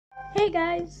Hey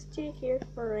guys, Jake here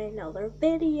for another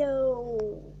video.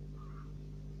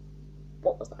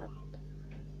 What was that?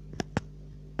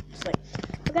 Just like,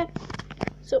 okay.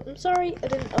 So I'm sorry I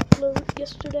didn't upload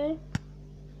yesterday.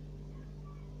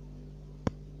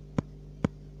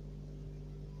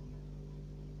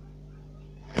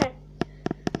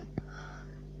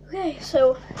 Okay,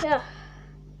 so yeah,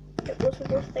 it was a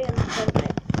birthday on Sunday.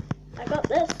 I got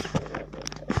this for my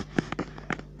birthday.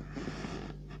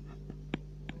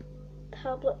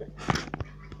 Tablet.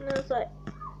 And I was like,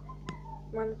 I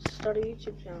wanted to start a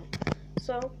YouTube channel.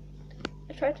 So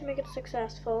I tried to make it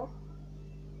successful.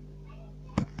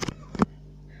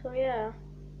 So yeah.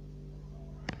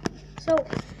 So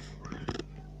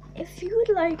if you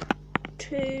would like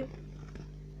to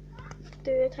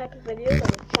do a type of video,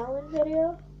 like a challenge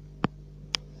video,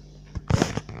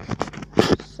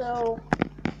 so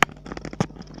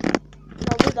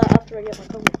I'll do that after I get my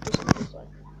cover. Just like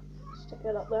stick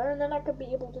it up there, and then I could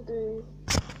be able to do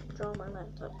draw my life,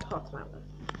 talk my life,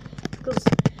 because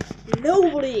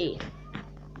nobody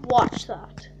watched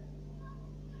that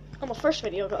on the first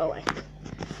video. Got away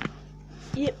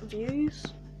 8 views.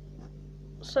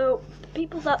 So the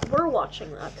people that were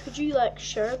watching that, could you like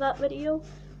share that video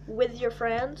with your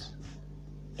friends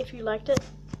if you liked it?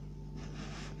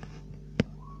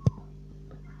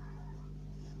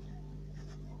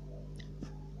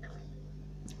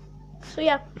 So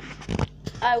yeah,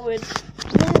 I would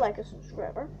really like a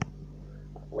subscriber,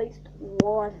 at least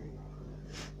one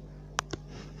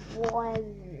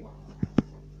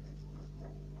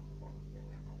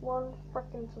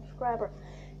freaking subscriber.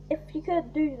 If you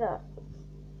could do that,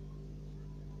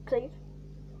 please.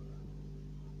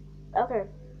 Okay,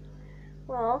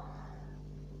 well,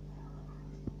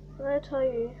 I'm gonna tell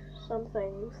you some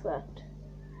things that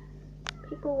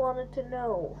people wanted to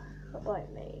know about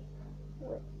me,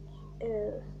 which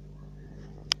is,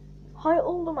 how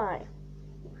old am I?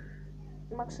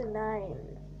 I'm actually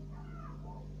 9.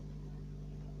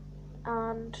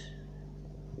 And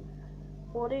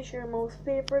what is your most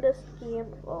favoriteest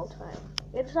game of all time?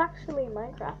 It's actually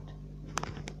Minecraft,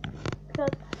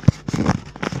 because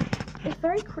it's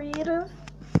very creative.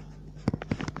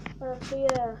 So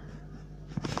yeah,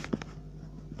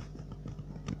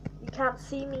 you can't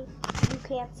see me. You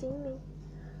can't see me.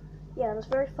 Yeah, and it's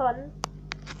very fun.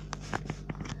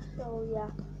 So yeah,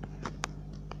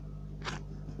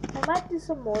 I might do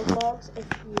some more vlogs if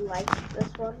you like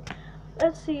this one.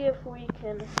 Let's see if we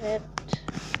can hit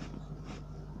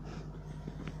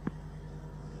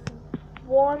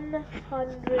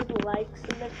 100 likes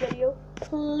in this video,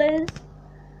 please.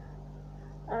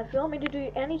 And if you want me to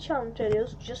do any challenge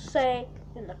videos, just say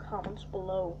in the comments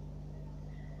below.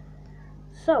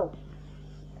 So,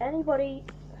 anybody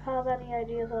have any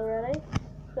ideas already?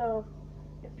 So,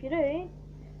 if you do,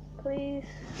 please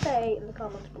say in the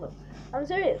comments below. I'm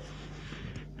serious.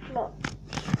 Come on,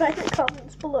 write in the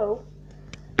comments below,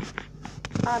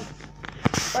 and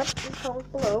write in the comments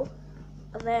below,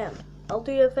 and then I'll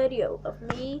do a video of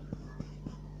me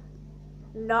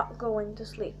not going to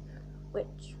sleep,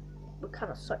 which would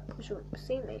kind of suck because you wouldn't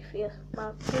see my face,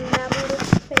 my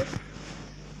face.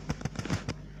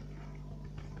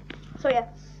 So yeah,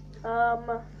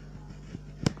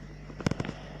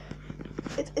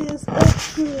 it is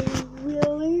actually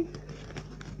really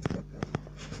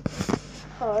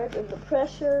hard, and the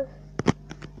pressure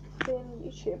being a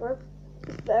YouTuber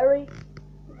is very,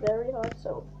 very hard.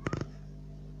 So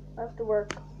I have to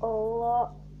work a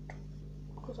lot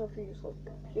because I have to use like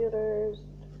computers,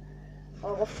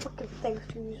 all the fucking things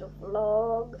to use a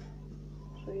vlog.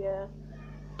 So yeah,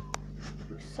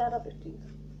 you set up the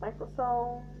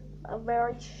microphone, a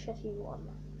very shitty one.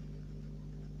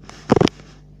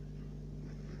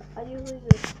 I usually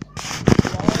just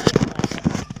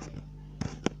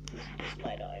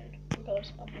lie down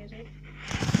because I'm using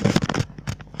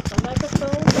the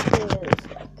microphone is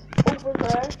like over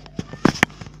there.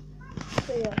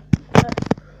 So yeah, I'm gonna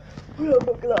put on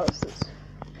my glasses.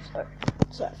 Sorry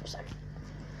for a second.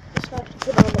 Just have to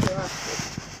put on my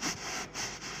glasses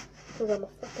because I'm a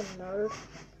fucking nerd.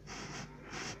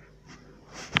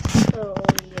 So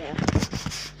yeah,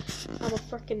 I'm a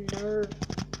freaking nerd.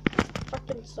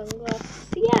 Fucking sunglasses.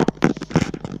 Yeah.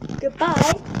 Goodbye.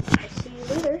 I'll see you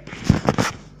later.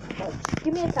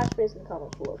 Give me a catchphrase in the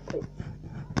comments below, please.